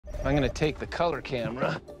I'm gonna take the color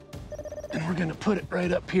camera, and we're gonna put it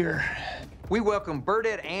right up here. We welcome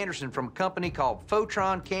Burdette Anderson from a company called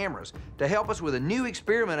Photron Cameras to help us with a new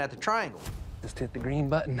experiment at the Triangle. Just hit the green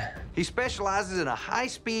button. He specializes in a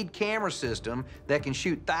high-speed camera system that can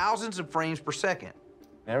shoot thousands of frames per second.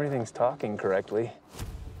 Everything's talking correctly.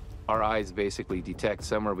 Our eyes basically detect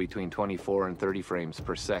somewhere between 24 and 30 frames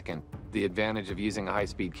per second. The advantage of using a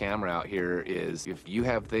high-speed camera out here is if you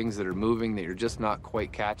have things that are moving that you're just not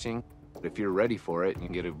quite catching, if you're ready for it, you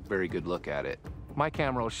can get a very good look at it. My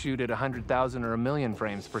camera will shoot at 100,000 or 1,000,000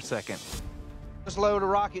 frames per second. Let's load a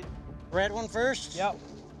rocket. Red one first? Yep.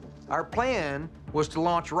 Our plan was to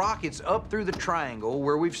launch rockets up through the Triangle,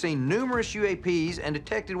 where we've seen numerous UAPs and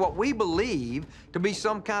detected what we believe to be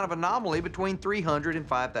some kind of anomaly between 300 and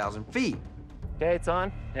 5,000 feet. Okay, it's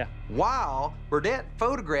on? Yeah. While Burdette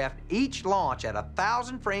photographed each launch at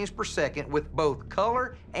 1,000 frames per second with both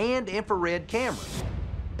color and infrared cameras.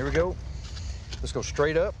 Here we go. Let's go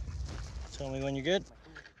straight up. Tell me when you're good.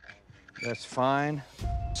 That's fine.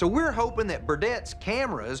 So we're hoping that Burdette's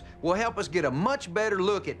cameras will help us get a much better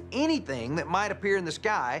look at anything that might appear in the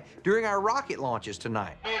sky during our rocket launches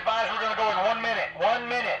tonight. Be advised, we're gonna go in 1 minute. 1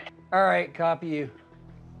 minute. All right, copy you.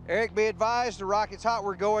 Eric, be advised, the rocket's hot.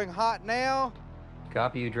 We're going hot now.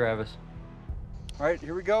 Copy you, Travis. All right,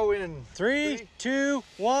 here we go in 3, 2,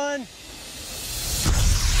 1.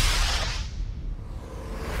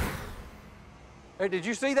 Hey, did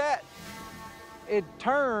you see that? It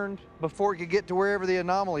turned before it could get to wherever the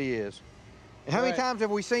anomaly is. And how many times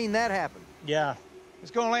have we seen that happen? Yeah.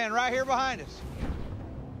 It's gonna land right here behind us.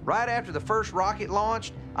 Right after the first rocket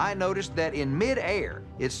launched, I noticed that in mid-air,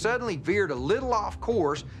 it suddenly veered a little off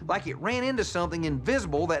course, like it ran into something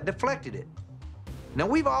invisible that deflected it. Now,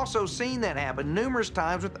 we've also seen that happen numerous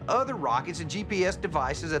times with other rockets and GPS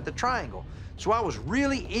devices at the Triangle, so I was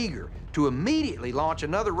really eager to immediately launch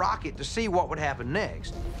another rocket to see what would happen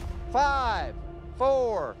next. 5,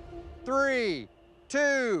 4, 3,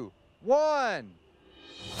 2, 1.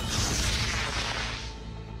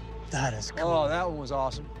 That is cool. Oh, that one was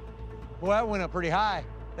awesome. Well, that went up pretty high.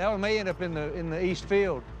 That one may end up in the east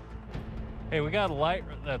field. Hey, we got a light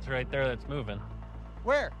that's right there that's moving.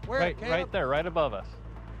 Where? Right there, right above us.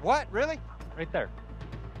 What? Really? Right there.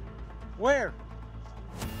 Where?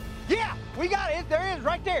 Yeah, we got it. There it is,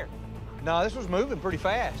 right there. No, this was moving pretty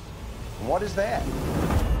fast. What is that?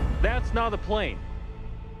 That's not a plane.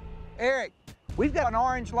 Eric, we've got an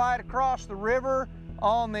orange light across the river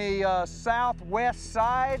on the southwest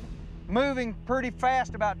side, moving pretty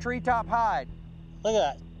fast about treetop height. Look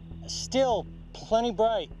at that. Still plenty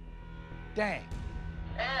bright. Dang.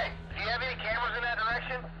 Hey, do you have any cameras in that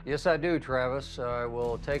direction? Yes, I do, Travis. I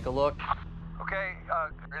will take a look. Okay,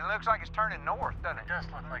 it looks like it's turning north, doesn't it? It does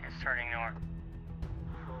look like it's turning north.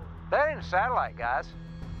 That ain't a satellite, guys.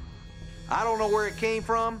 I don't know where it came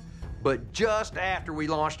from, but just after we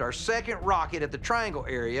launched our second rocket at the Triangle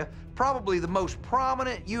area, probably the most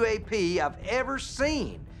prominent UAP I've ever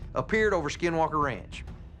seen appeared over Skinwalker Ranch.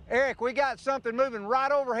 Eric, we got something moving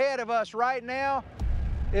right overhead of us right now.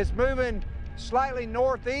 It's moving slightly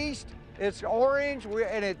northeast. It's orange,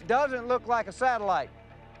 and it doesn't look like a satellite.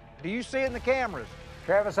 Do you see it in the cameras?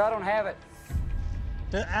 Travis, I don't have it.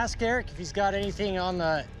 Ask Eric if he's got anything on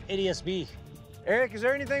the ADS-B. Eric, is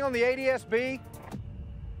there anything on the ADS-B?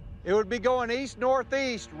 It would be going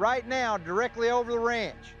east-northeast right now, directly over the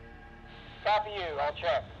ranch. Copy you, I'll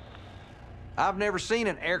check. I've never seen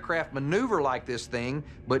an aircraft maneuver like this thing,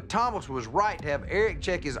 but Thomas was right to have Eric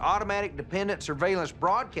check his automatic dependent surveillance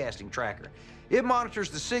broadcasting tracker. It monitors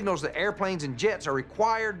the signals that airplanes and jets are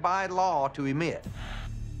required by law to emit.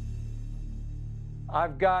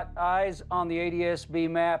 I've got eyes on the ADS-B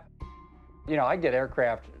map. You know, I get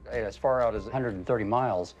aircraft as far out as 130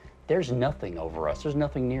 miles. There's nothing over us. There's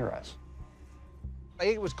nothing near us.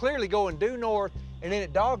 It was clearly going due north, and then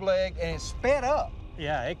it dogleg, and it sped up.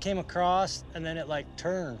 Yeah, it came across, and then it, like,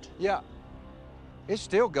 turned. Yeah. It's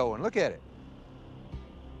still going. Look at it.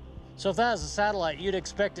 So if that was a satellite, you'd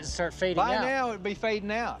expect it to start fading out. By now, it'd be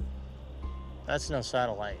fading out. That's no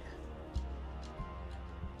satellite.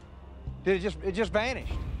 It just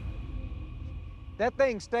vanished. That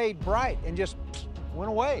thing stayed bright and just went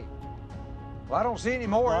away. Well, I don't see any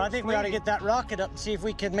more. Well, I think we ought to get that rocket up and see if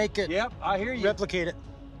we can make it. Yep, I hear you. Replicate it.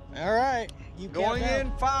 All right. You Going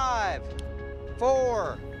in 5,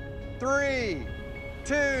 4, 3,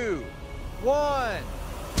 2, 1.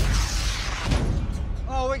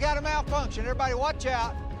 Oh, we got a malfunction. Everybody watch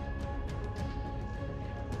out.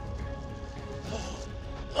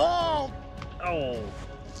 Oh! Oh.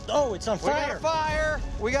 Oh, it's on We got fire. a fire.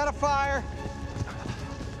 We got a fire.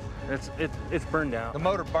 It's burned out. The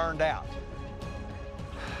motor burned out.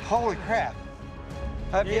 Holy crap.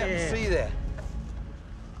 I've yet to Yeah. see that.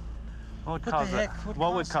 What would What cause the that? heck?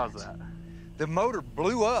 What would cause that? The motor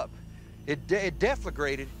blew up. It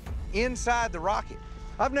deflagrated inside the rocket.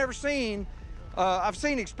 I've never seen, I've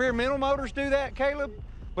seen experimental motors do that, Caleb,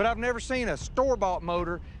 but I've never seen a store-bought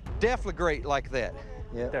motor deflagrate like that.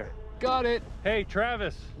 Yeah. There. Got it. Hey,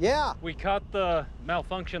 Travis. Yeah. We caught the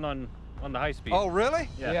malfunction on the high speed. Oh, really?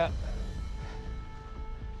 Yeah.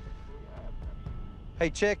 Hey,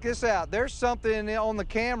 check this out. There's something on the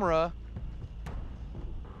camera.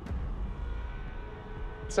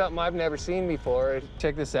 Something I've never seen before.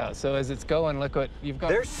 Check this out. So as it's going, look what you've got.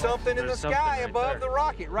 There's something in the There's something sky right above there. the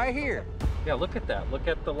rocket, right here. Yeah, look at that. Look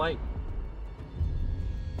at the light.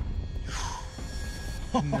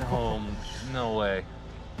 No, no way.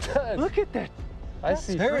 Look at that. I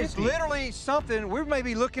see. There is creepy. literally something. We may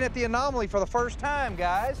be looking at the anomaly for the first time,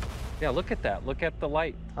 guys. Yeah, look at that. Look at the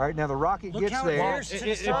light. All right, now the rocket Look gets how it there. veers to the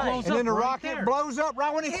It side. blows And then the up right rocket there. blows up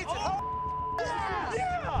right when it hits it. Oh,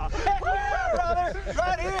 yeah! Yeah, brother!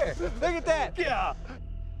 Right here! Look at that! Yeah.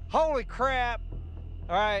 Holy crap!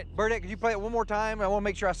 All right, Burdette, could you play it one more time? I want to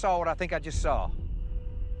make sure I saw what I think I just saw.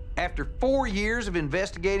 After 4 years of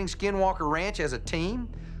investigating Skinwalker Ranch as a team,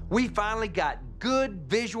 we finally got good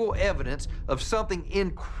visual evidence of something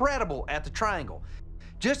incredible at the Triangle.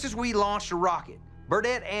 Just as we launched a rocket,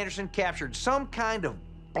 Burdette Anderson captured some kind of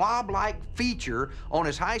blob-like feature on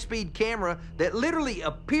his high-speed camera that literally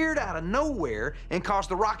appeared out of nowhere and caused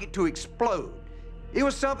the rocket to explode. It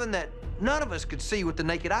was something that none of us could see with the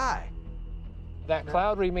naked eye. That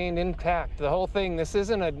cloud remained intact. The whole thing. This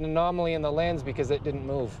isn't an anomaly in the lens because it didn't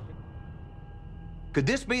move. Could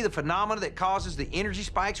this be the phenomena that causes the energy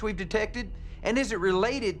spikes we've detected? And is it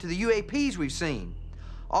related to the UAPs we've seen?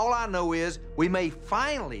 All I know is we may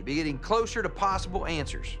finally be getting closer to possible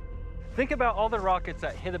answers. Think about all the rockets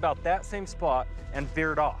that hit about that same spot and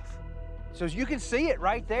veered off. So as you can see it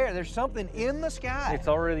right there, there's something in the sky. It's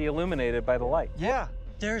already illuminated by the light. Yeah.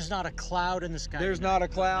 There's not a cloud in the sky. There's not a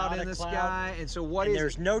cloud Not in a the cloud. sky. And so what And is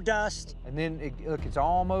there's it? no dust. And then, look, it's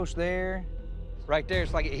almost there. Right there,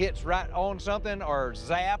 it's like it hits right on something or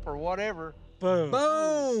zap or whatever. Boom.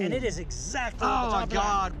 Boom! And it is exactly on Oh top my of that.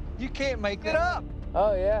 God, you can't make it up.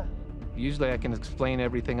 Oh, yeah. Usually I can explain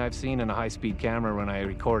everything I've seen in a high-speed camera when I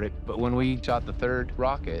record it, but when we shot the third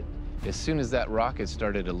rocket, as soon as that rocket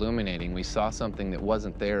started illuminating, we saw something that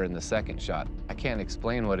wasn't there in the second shot. I can't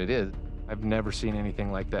explain what it is. I've never seen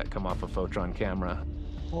anything like that come off a Photron camera.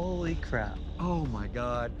 Holy crap. Oh my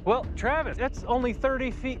God. Well, Travis, that's only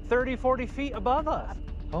 30 feet, 30, 40 feet above us.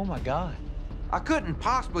 Oh my God. I couldn't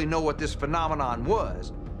possibly know what this phenomenon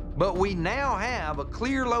was, but we now have a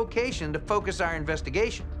clear location to focus our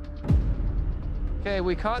investigation. Okay,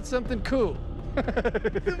 we caught something cool.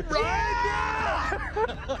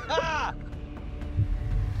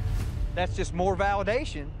 That's just more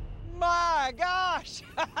validation. My gosh!